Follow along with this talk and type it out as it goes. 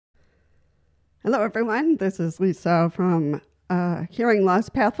Hello, everyone. This is Lisa from Hearing Loss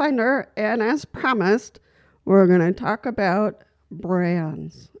Pathfinder, and as promised, we're going to talk about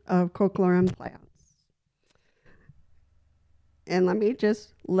brands of cochlear implants. And let me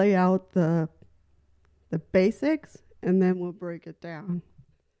just lay out the basics, and then we'll break it down.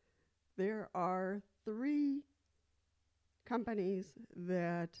 There are three companies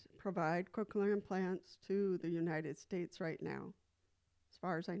that provide cochlear implants to the United States right now, as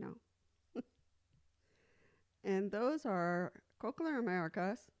far as I know. And those are Cochlear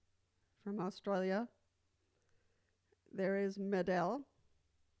Americas from Australia. There is Medel,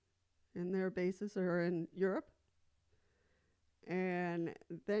 and their bases are in Europe. And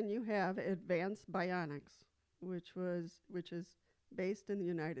then you have Advanced Bionics, which is based in the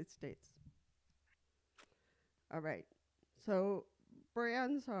United States. All right. So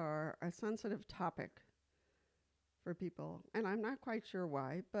brands are a sensitive topic for people, and I'm not quite sure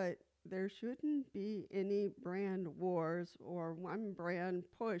why, but there shouldn't be any brand wars or one brand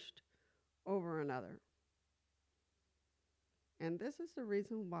pushed over another. And this is the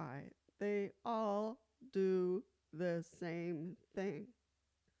reason why they all do the same thing.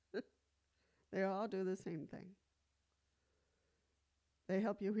 They all do the same thing. They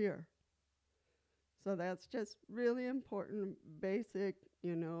help you hear. So that's just really important, basic,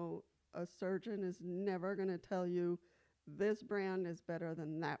 a surgeon is never going to tell you this brand is better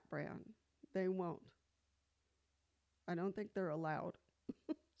than that brand. They won't. I don't think they're allowed.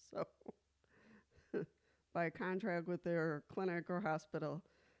 So, by contract with their clinic or hospital.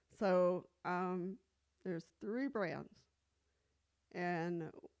 So, there's three brands, and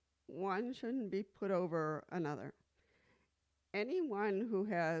one shouldn't be put over another. Anyone who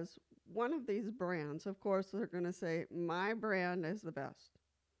has one of these brands, of course, they're going to say, my brand is the best.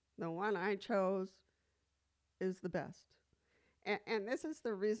 The one I chose is the best. And this is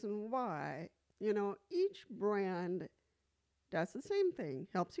the reason why, each brand does the same thing,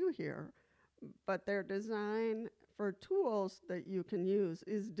 helps you hear, but their design for tools that you can use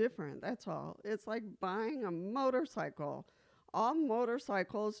is different. That's all. It's like buying a motorcycle. All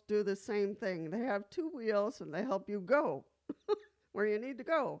motorcycles do the same thing. They have two wheels and they help you go where you need to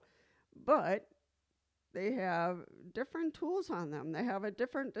go. But they have different tools on them. They have a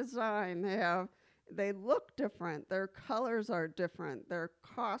different design. They look different. Their colors are different. Their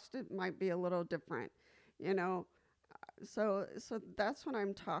cost it might be a little different. So that's what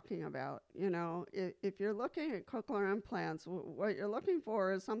I'm talking about. If you're looking at cochlear implants, what you're looking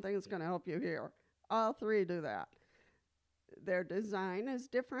for is something that's going to help you hear. All three do that. Their design is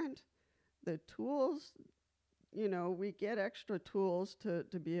different. The tools, we get extra tools to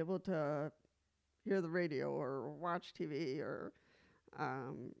be able to hear the radio or watch TV or,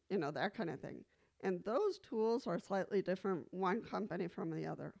 that kind of thing. And those tools are slightly different, one company from the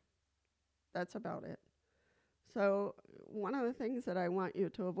other. That's about it. So one of the things that I want you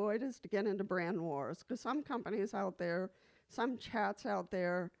to avoid is to get into brand wars, because some companies out there, some chats out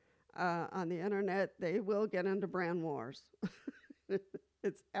there on the internet, they will get into brand wars.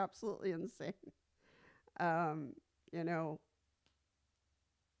 It's absolutely insane. Um, you know,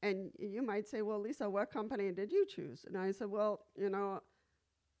 and you might say, well, Lisa, what company did you choose? And I said, well,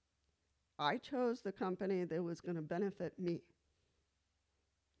 I chose the company that was going to benefit me,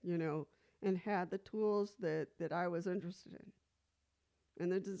 and had the tools that I was interested in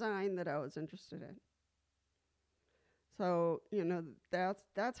and the design that I was interested in. So,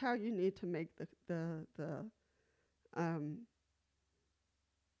 that's how you need to make um,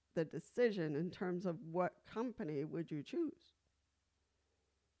 the decision in terms of what company would you choose.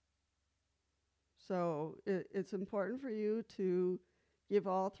 So it's important for you to give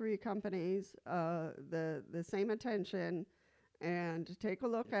all three companies the same attention and to take a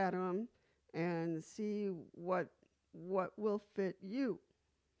look at them and see what will fit you,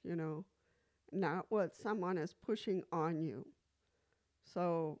 not what someone is pushing on you.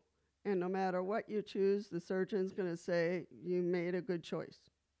 So, and no matter what you choose, the surgeon's going to say you made a good choice.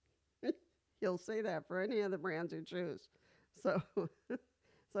 He'll say that for any of the brands you choose. So,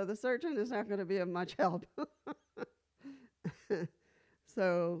 so the surgeon is not going to be of much help.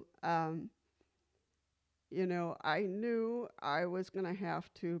 So, I knew I was going to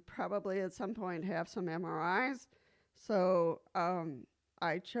have to probably at some point have some MRIs. So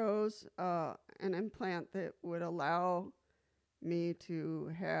I chose an implant that would allow me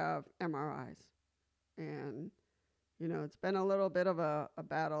to have MRIs. And, it's been a little bit of a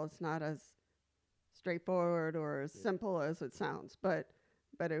battle. It's not as straightforward or as simple as it sounds, but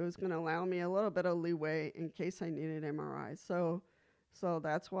it was going to allow me a little bit of leeway in case I needed MRIs. So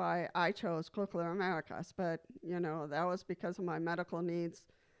that's why I chose Cochlear Americas. But, that was because of my medical needs.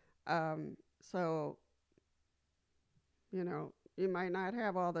 So, you might not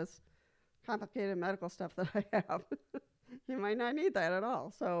have all this complicated medical stuff that I have. You might not need that at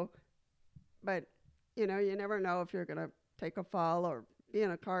all. So, but, you never know if you're going to take a fall or be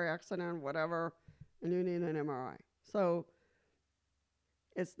in a car accident or whatever, and you need an MRI. So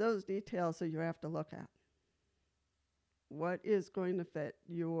it's those details that you have to look at. What is going to fit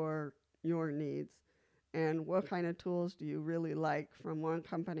your needs, and what kind of tools do you really like from one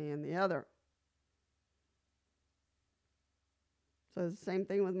company and the other? So it's the same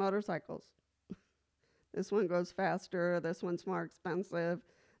thing with motorcycles. This one goes faster, this one's more expensive,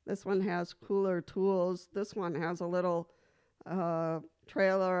 this one has cooler tools, this one has a little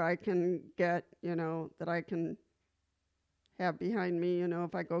trailer I can get, that I can have behind me,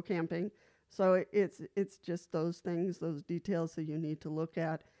 if I go camping. So it's just those things, those details that you need to look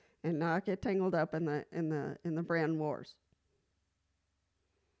at and not get tangled up in the brand wars.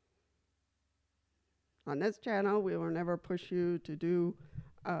 On this channel, we will never push you to do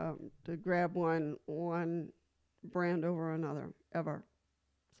to grab one brand over another ever.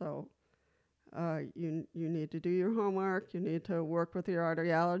 So you need to do your homework. You need to work with your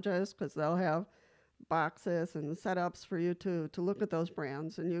audiologist because they'll have boxes and setups for you to look at those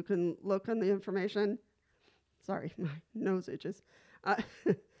brands, and you can look on the information. Sorry, my nose itches.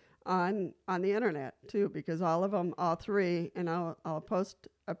 On the internet too, because all of them, all three, and I'll post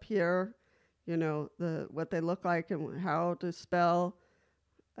up here, what they look like and how to spell,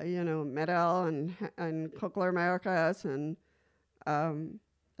 Medel and Cochlear Americas and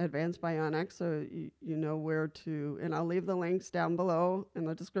Advanced Bionics, so you know where to. And I'll leave the links down below in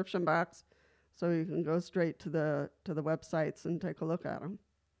the description box, so you can go straight to the websites and take a look at them.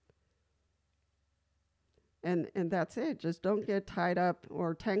 And that's it. Just don't get tied up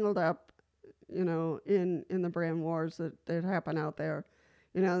or tangled up, in the brand wars that happen out there.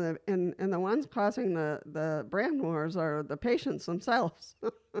 And the ones causing the brand wars are the patients themselves.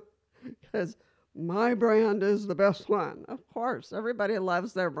 Because my brand is the best one. Of course, everybody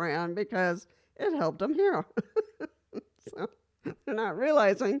loves their brand because it helped them hear. So they're not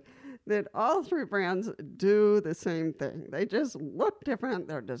realizing that all three brands do the same thing. They just look different,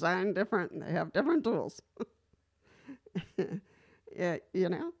 they're designed different, and they have different tools. Yeah,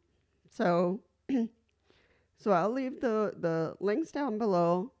 So I'll leave the links down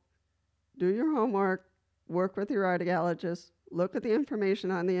below. Do your homework, work with your audiologist, look at the information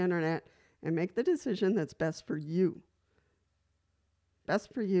on the internet, and make the decision that's best for you.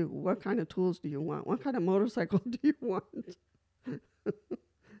 Best for you. What kind of tools do you want? What kind of motorcycle do you want?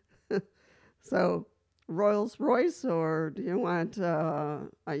 So, Rolls-Royce, or do you want a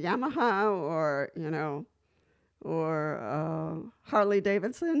Yamaha, or Harley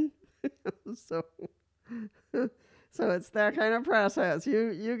Davidson? So it's that kind of process.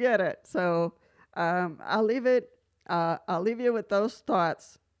 You get it. So I'll leave you with those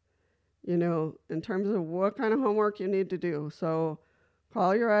thoughts, in terms of what kind of homework you need to do. So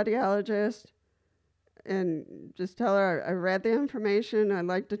call your audiologist and just tell her, I read the information. I'd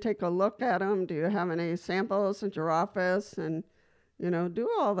like to take a look at them. Do you have any samples at your office? And, do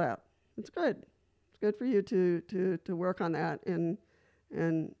all that. It's good. It's good for you to work on that and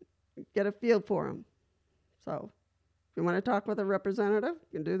get a feel for them. So if you want to talk with a representative,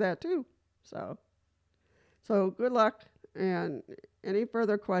 you can do that too. So good luck, and any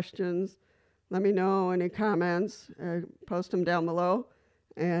further questions, let me know. Any comments, post them down below,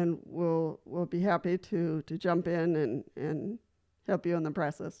 and we'll be happy to jump in and help you in the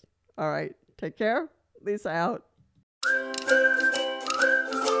process. All right, take care. Lisa out.